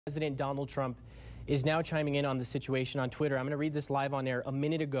President Donald Trump is now chiming in on the situation on Twitter. I'm going to read this live on air a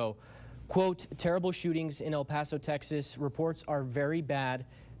minute ago. Quote, terrible shootings in El Paso, Texas. Reports are very bad.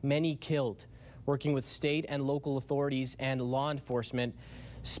 Many killed. Working with state and local authorities and law enforcement.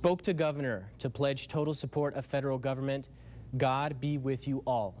 Spoke to governor to pledge total support of federal government. God be with you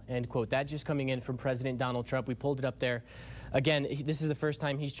all. End quote. That just coming in from President Donald Trump. We pulled it up there. Again, this is the first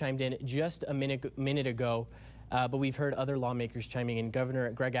time he's chimed in just a minute ago. But we've heard other lawmakers chiming in. Governor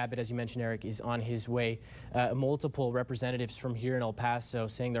Greg Abbott, as you mentioned, Eric, is on his way. Multiple representatives from here in El Paso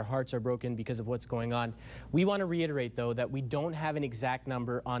saying their hearts are broken because of what's going on. We want to reiterate, though, that we don't have an exact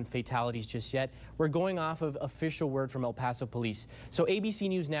number on fatalities just yet. We're going off of official word from El Paso police. So ABC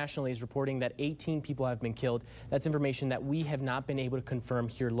News nationally is reporting that 18 people have been killed. That's information that we have not been able to confirm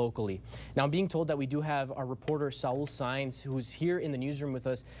here locally. Now, I'm being told that we do have our reporter, Saul Saenz, who's here in the newsroom with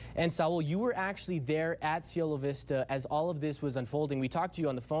us. And Saul, you were actually there at Cielo Vista as all of this was unfolding. We talked to you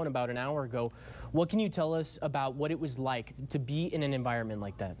on the phone about an hour ago. What can you tell us about what it was like to be in an environment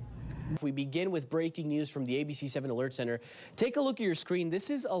like that? If we begin with breaking news from the ABC 7 Alert Center, take a look at your screen.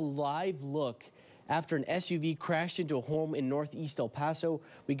 This is a live look after an SUV crashed into a home in northeast El Paso.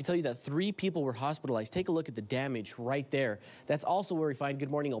 We can tell you that 3 people were hospitalized. Take a look at the damage right there. That's also where we find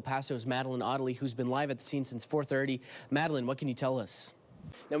Good Morning El Paso's Madeline Audley, who's been live at the scene since 4:30. Madeline, what can you tell us?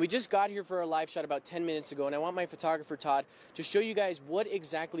 Now, we just got here for a live shot about 10 minutes ago, and I want my photographer, Todd, to show you guys what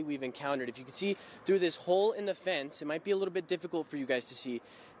exactly we've encountered. If you can see through this hole in the fence, it might be a little bit difficult for you guys to see.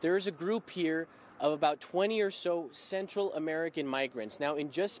 There is a group here of about 20 or so Central American migrants. Now, in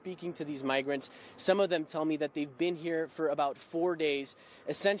just speaking to these migrants, some of them tell me that they've been here for about 4 days.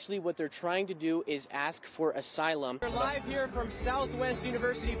 Essentially, what they're trying to do is ask for asylum. We're live here from Southwest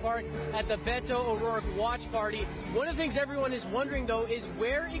University Park at the Beto O'Rourke Watch Party. One of the things everyone is wondering, though, is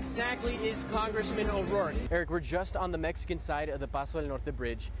where exactly is Congressman O'Rourke? Eric, we're just on the Mexican side of the Paso del Norte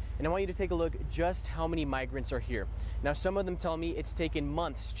Bridge, and I want you to take a look just how many migrants are here. Now, some of them tell me it's taken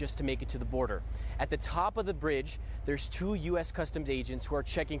months just to make it to the border. At the top of the bridge, there's 2 U.S. Customs agents who are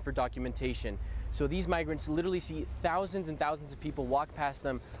checking for documentation. So these migrants literally see thousands and thousands of people walk past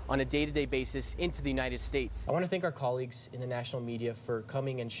them on a day-to-day basis into the United States. I want to thank our colleagues in the national media for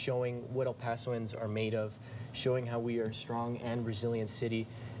coming and showing what El Pasoans are made of, showing how we are a strong and resilient city.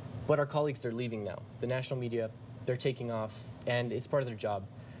 But our colleagues, they're leaving now. The national media, they're taking off, and it's part of their job.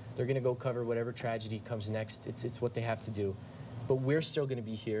 They're going to go cover whatever tragedy comes next. It's what they have to do. But we're still going to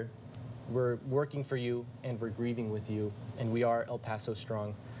be here. We're working for you, and we're grieving with you, and we are El Paso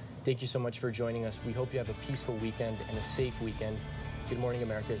strong. Thank you so much for joining us. We hope you have a peaceful weekend and a safe weekend. Good Morning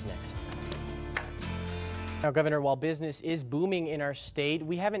America is next. Now, Governor, while business is booming in our state,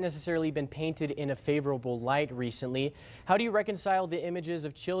 we haven't necessarily been painted in a favorable light recently. How do you reconcile the images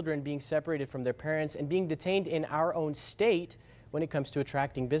of children being separated from their parents and being detained in our own state when it comes to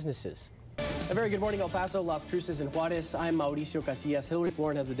attracting businesses? A very good morning, El Paso, Las Cruces, and Juarez. I'm Mauricio Casillas. Hillary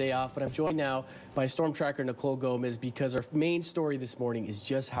Florin has the day off, but I'm joined now by storm tracker Nicole Gomez because our main story this morning is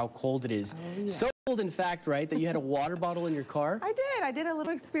just how cold it is. Oh, yeah. So cold, in fact, right, that you had a water bottle in your car? I did a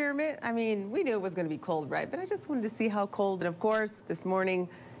little experiment. I mean, we knew it was going to be cold, right? But I just wanted to see how cold. And of course, this morning,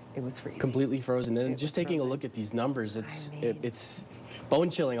 it was freezing. Completely frozen. And just taking a look at these numbers, it's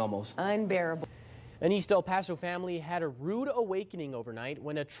bone-chilling almost. Unbearable. An East El Paso family had a rude awakening overnight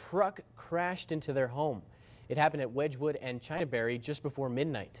when a truck crashed into their home. It happened at Wedgewood and Chinaberry just before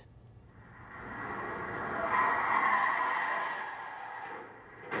midnight.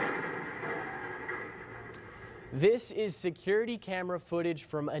 This is security camera footage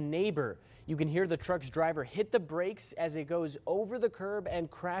from a neighbor. You can hear the truck's driver hit the brakes as it goes over the curb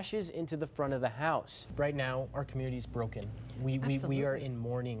and crashes into the front of the house. Right now, our community is broken. We are in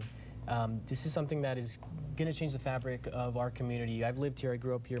mourning. This is something that is going to change the fabric of our community. I've lived here, I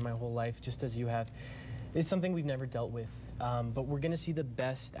grew up here my whole life, just as you have. It's something we've never dealt with, but we're going to see the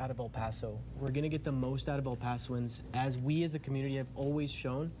best out of El Paso. We're going to get the most out of El Pasoans, as we as a community have always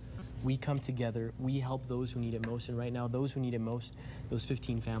shown. We come together, we help those who need it most, and right now, those who need it most, those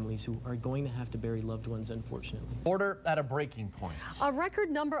 15 families who are going to have to bury loved ones, unfortunately. Border at a breaking point. A record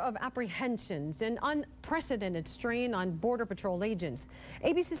number of apprehensions and unprecedented strain on Border Patrol agents.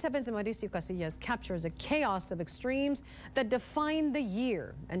 ABC 7's Mauricio Casillas captures a chaos of extremes that define the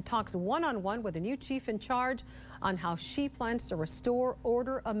year and talks one-on-one with the new chief in charge on how she plans to restore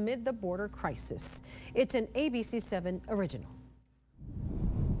order amid the border crisis. It's an ABC 7 original.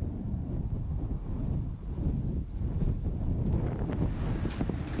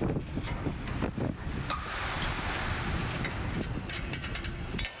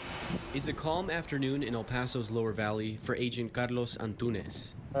 It's a calm afternoon in El Paso's Lower Valley for Agent Carlos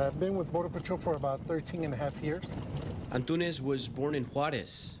Antunes. I've been with Border Patrol for about 13 and a half years. Antunes was born in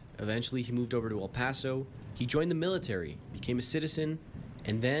Juarez. Eventually, he moved over to El Paso. He joined the military, became a citizen,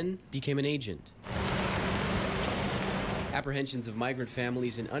 and then became an agent. Apprehensions of migrant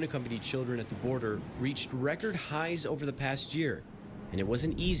families and unaccompanied children at the border reached record highs over the past year, and it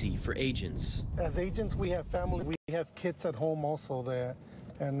wasn't easy for agents. As agents, we have family, we have kids at home also there,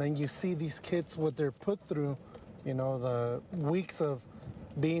 and then you see these kids, what they're put through, you know, the weeks of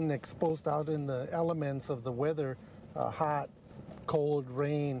being exposed out in the elements of the weather, hot, cold,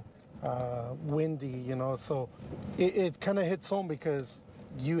 rain, windy, you know, so it kind of hits home because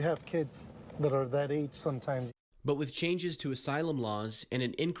you have kids that are that age sometimes. But with changes to asylum laws and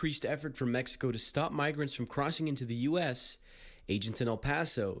an increased effort from Mexico to stop migrants from crossing into the U.S., agents in El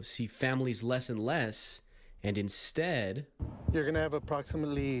Paso see families less and less, and instead... You're going to have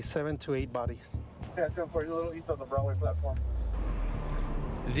approximately 7 to 8 bodies. Yeah, 10-4, a little east of the Broadway platform.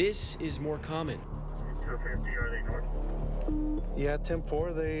 This is more common. 250, are they north? Yeah,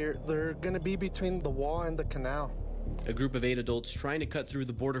 10-4, they're going to be between the wall and the canal. A group of 8 adults trying to cut through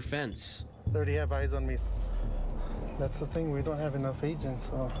the border fence. They already have eyes on me. That's the thing, we don't have enough agents,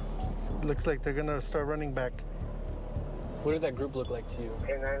 so it looks like they're gonna start running back. What did that group look like to you?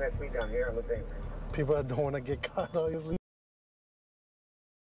 K9 next week down here, I'm looking. People that don't want to get caught, obviously.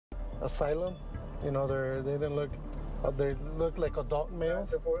 Asylum, you know, they didn't look, they look like adult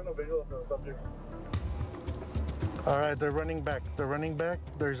males. All right, they're running back. They're running back.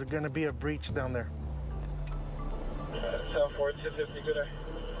 There's gonna be a breach down there. 7-4, 250, good day.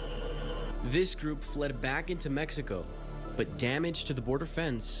 This group fled back into Mexico, but damage to the border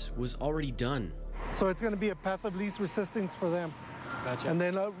fence was already done. So it's going to be a path of least resistance for them. Gotcha. And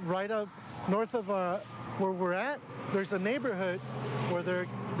then right up north of where we're at, there's a neighborhood where they're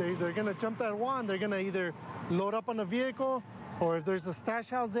going to jump that wall and they're going to either load up on a vehicle, or if there's a stash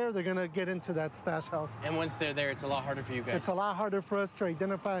house there, they're going to get into that stash house. And once they're there, it's a lot harder for you guys. It's a lot harder for us to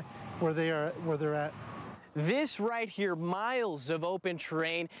identify where they're at. This right here, miles of open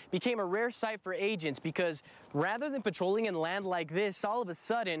terrain, became a rare sight for agents because rather than patrolling in land like this, all of a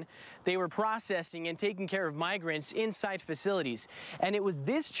sudden, they were processing and taking care of migrants inside facilities. And it was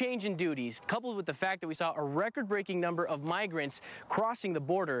this change in duties, coupled with the fact that we saw a record-breaking number of migrants crossing the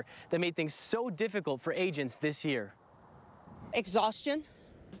border, that made things so difficult for agents this year. Exhaustion,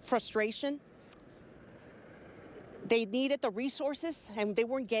 frustration. They needed the resources and they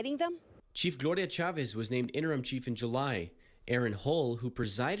weren't getting them. Chief Gloria Chavez was named interim chief in July. Aaron Hull, who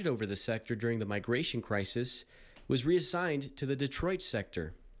presided over the sector during the migration crisis, was reassigned to the Detroit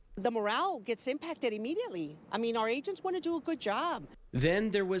sector. The morale gets impacted immediately. I mean, our agents want to do a good job.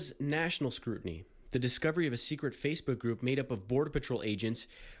 Then there was national scrutiny. The discovery of a secret Facebook group made up of Border Patrol agents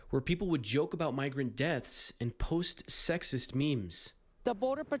where people would joke about migrant deaths and post sexist memes. The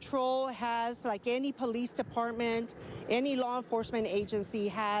Border Patrol has, like any police department, any law enforcement agency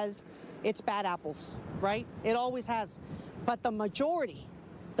has its bad apples, right? It always has. But the majority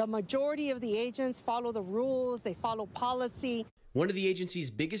of the agents follow the rules, they follow policy. One of the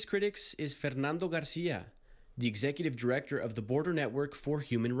agency's biggest critics is Fernando Garcia, the executive director of the Border Network for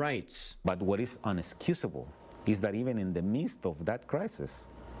Human Rights. But what is unexcusable is that even in the midst of that crisis,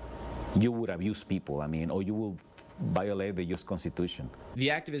 you would abuse people, or you will violate the U.S. Constitution. The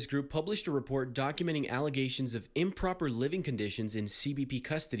activist group published a report documenting allegations of improper living conditions in CBP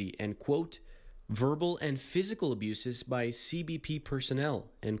custody and, quote, verbal and physical abuses by CBP personnel,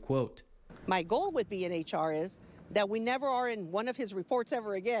 end quote. My goal with being HR is that we never are in one of his reports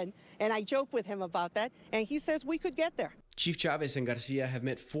ever again, and I joke with him about that, and he says we could get there. Chief Chavez and Garcia have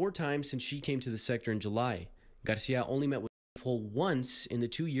met 4 times since she came to the sector in July. Garcia only met with Hull once in the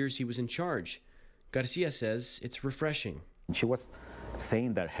 2 years he was in charge. Garcia says it's refreshing. She was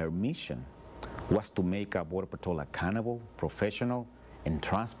saying that her mission was to make our Border Patrol accountable, professional, and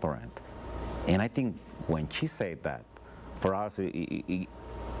transparent. And I think when she said that, for us, it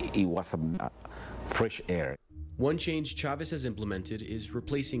was a fresh air. One change Chavez has implemented is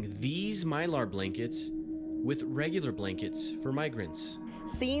replacing these Mylar blankets with regular blankets for migrants.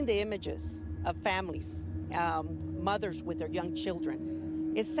 Seeing the images of families, mothers with their young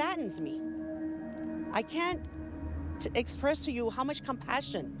children, it saddens me. I can't express to you how much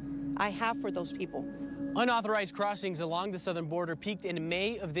compassion I have for those people. Unauthorized crossings along the southern border peaked in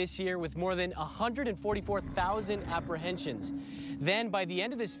May of this year with more than 144,000 apprehensions. Then by the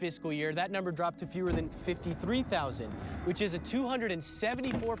end of this fiscal year, that number dropped to fewer than 53,000, which is a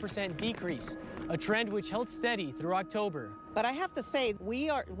 274% decrease, a trend which held steady through October. But I have to say, we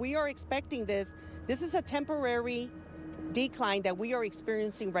are expecting this. This is a temporary decline that we are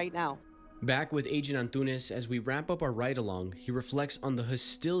experiencing right now. Back with Agent Antunes, as we wrap up our ride-along, he reflects on the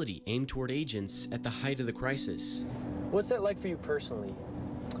hostility aimed toward agents at the height of the crisis. What's that like for you personally?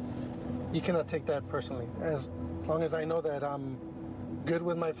 You cannot take that personally. As long as I know that I'm good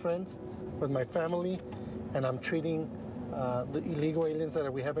with my friends, with my family, and I'm treating the illegal aliens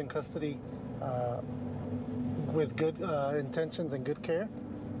that we have in custody with good intentions and good care,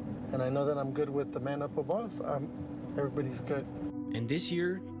 and I know that I'm good with the man up above, everybody's good. And this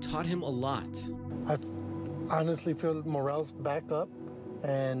year taught him a lot. I honestly feel morale's back up,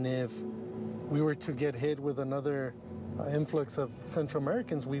 and if we were to get hit with another influx of Central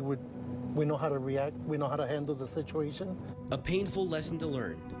Americans, we know how to react, we know how to handle the situation. A painful lesson to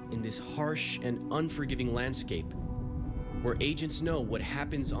learn in this harsh and unforgiving landscape, where agents know what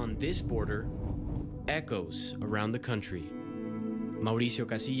happens on this border echoes around the country. Mauricio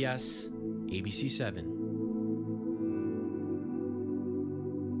Casillas, ABC 7.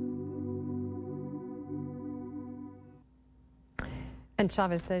 And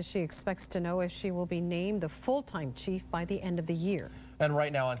Chavez says she expects to know if she will be named the full-time chief by the end of the year. And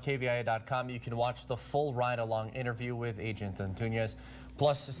right now on KVIA.com, you can watch the full ride-along interview with Agent Antunes,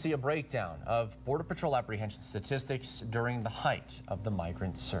 plus see a breakdown of Border Patrol apprehension statistics during the height of the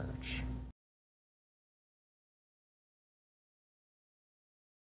migrant surge.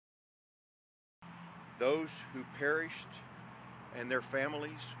 Those who perished and their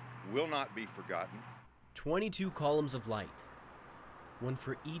families will not be forgotten. 22 columns of light, one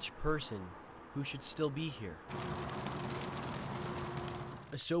for each person who should still be here.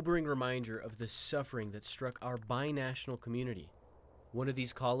 A sobering reminder of the suffering that struck our binational community. One of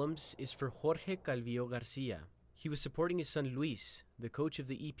these columns is for Jorge Calvillo Garcia. He was supporting his son Luis, the coach of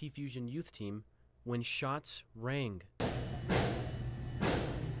the EP Fusion youth team, when shots rang.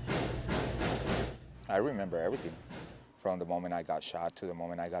 I remember everything, from the moment I got shot to the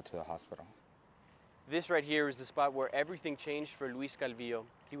moment I got to the hospital. This right here is the spot where everything changed for Luis Calvillo.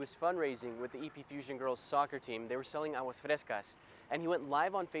 He was fundraising with the EP Fusion girls soccer team. They were selling aguas frescas, and he went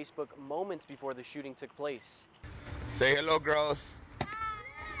live on Facebook moments before the shooting took place. Say hello, girls.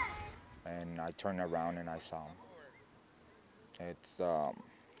 And I turned around and I saw him. It's,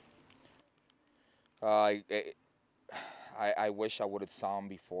 I wish I would have saw him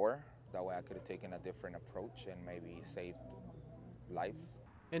before. That way I could have taken a different approach and maybe saved lives.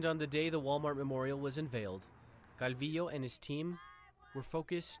 And on the day the Walmart memorial was unveiled, Calvillo and his team were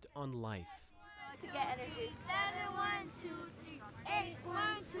focused on life.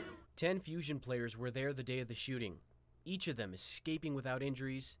 10 Fusion players were there the day of the shooting, each of them escaping without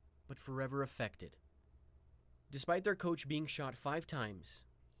injuries, but forever affected. Despite their coach being shot 5 times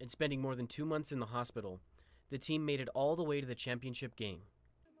and spending more than 2 months in the hospital, the team made it all the way to the championship game.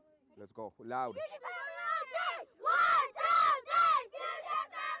 Let's go, loud.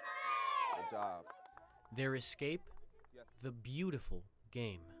 Good job. Their escape, the beautiful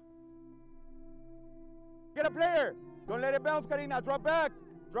game. Get a player! Don't let it bounce, Karina. Drop back!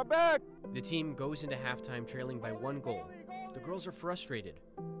 Drop back! The team goes into halftime trailing by 1 goal. The girls are frustrated,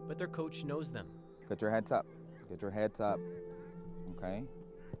 but their coach knows them. Get your heads up. Get your heads up. Okay?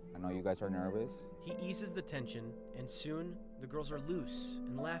 I know you guys are nervous. He eases the tension, and soon the girls are loose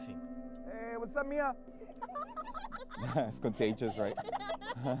and laughing. Hey, what's up, Mia? It's contagious, right?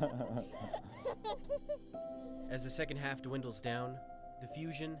 As the second half dwindles down, the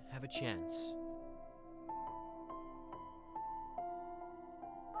Fusion have a chance.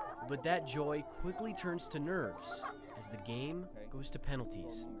 But that joy quickly turns to nerves as the game goes to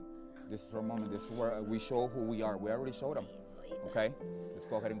penalties. This is our moment. This is where we show who we are. We already showed them. Okay? Let's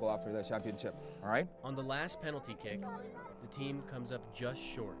go ahead and go after the championship. All right? On the last penalty kick, the team comes up just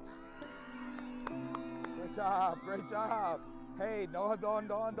short. Great job. Great job. Hey, no,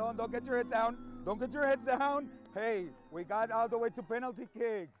 don't get your head down. Don't get your heads down. Hey, we got all the way to penalty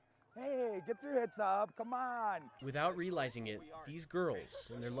kicks. Hey, get your heads up, come on. Without realizing it, these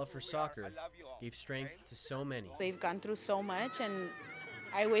girls and their love for soccer gave strength to so many. They've gone through so much, and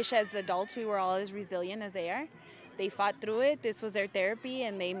I wish as adults we were all as resilient as they are. They fought through it, this was their therapy,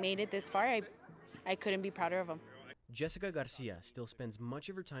 and they made it this far. I couldn't be prouder of them. Jessica Garcia still spends much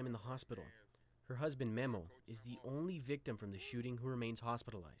of her time in the hospital. Her husband, Memo, is the only victim from the shooting who remains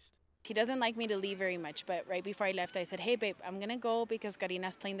hospitalized. He doesn't like me to leave very much, but right before I left, I said, hey, babe, I'm going to go because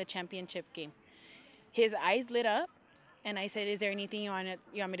Karina's playing the championship game. His eyes lit up, and I said, is there anything you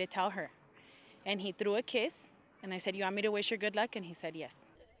want me to tell her? And he threw a kiss, and I said, you want me to wish her good luck? And he said, yes.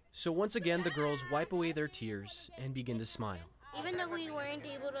 So once again, the girls wipe away their tears and begin to smile. Even though we weren't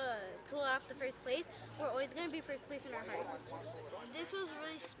able to pull off the first place, we're always going to be first place in our hearts. This was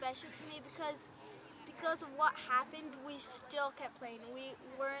really special to me because of what happened, we still kept playing. We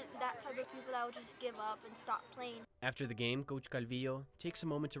weren't that type of people that would just give up and stop playing. After the game, Coach Calvillo takes a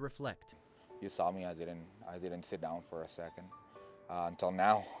moment to reflect. You saw me, I didn't sit down for a second. Until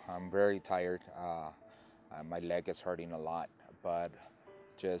now, I'm very tired. My leg is hurting a lot, but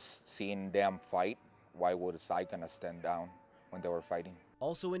just seeing them fight, why was I gonna stand down when they were fighting?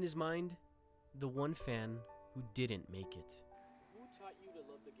 Also in his mind, the one fan who didn't make it. Who taught you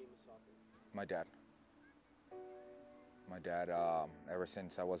to love the game of soccer? My dad. My dad, ever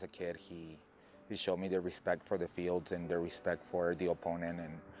since I was a kid, he showed me the respect for the fields and the respect for the opponent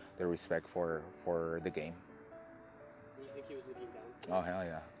and the respect for the game. Do you think he was looking down? Oh, hell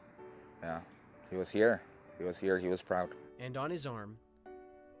yeah. Yeah. He was here. He was here. He was proud. And on his arm,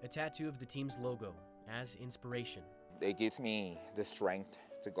 a tattoo of the team's logo as inspiration. It gives me the strength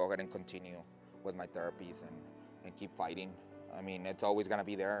to go ahead and continue with my therapies and keep fighting. I mean, it's always going to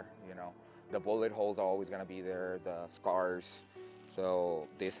be there, you know. The bullet holes are always going to be there, the scars. So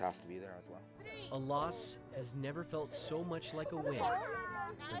this has to be there as well. A loss has never felt so much like a win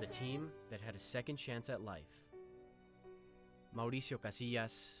for the team that had a second chance at life. Mauricio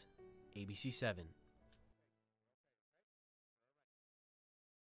Casillas, ABC 7.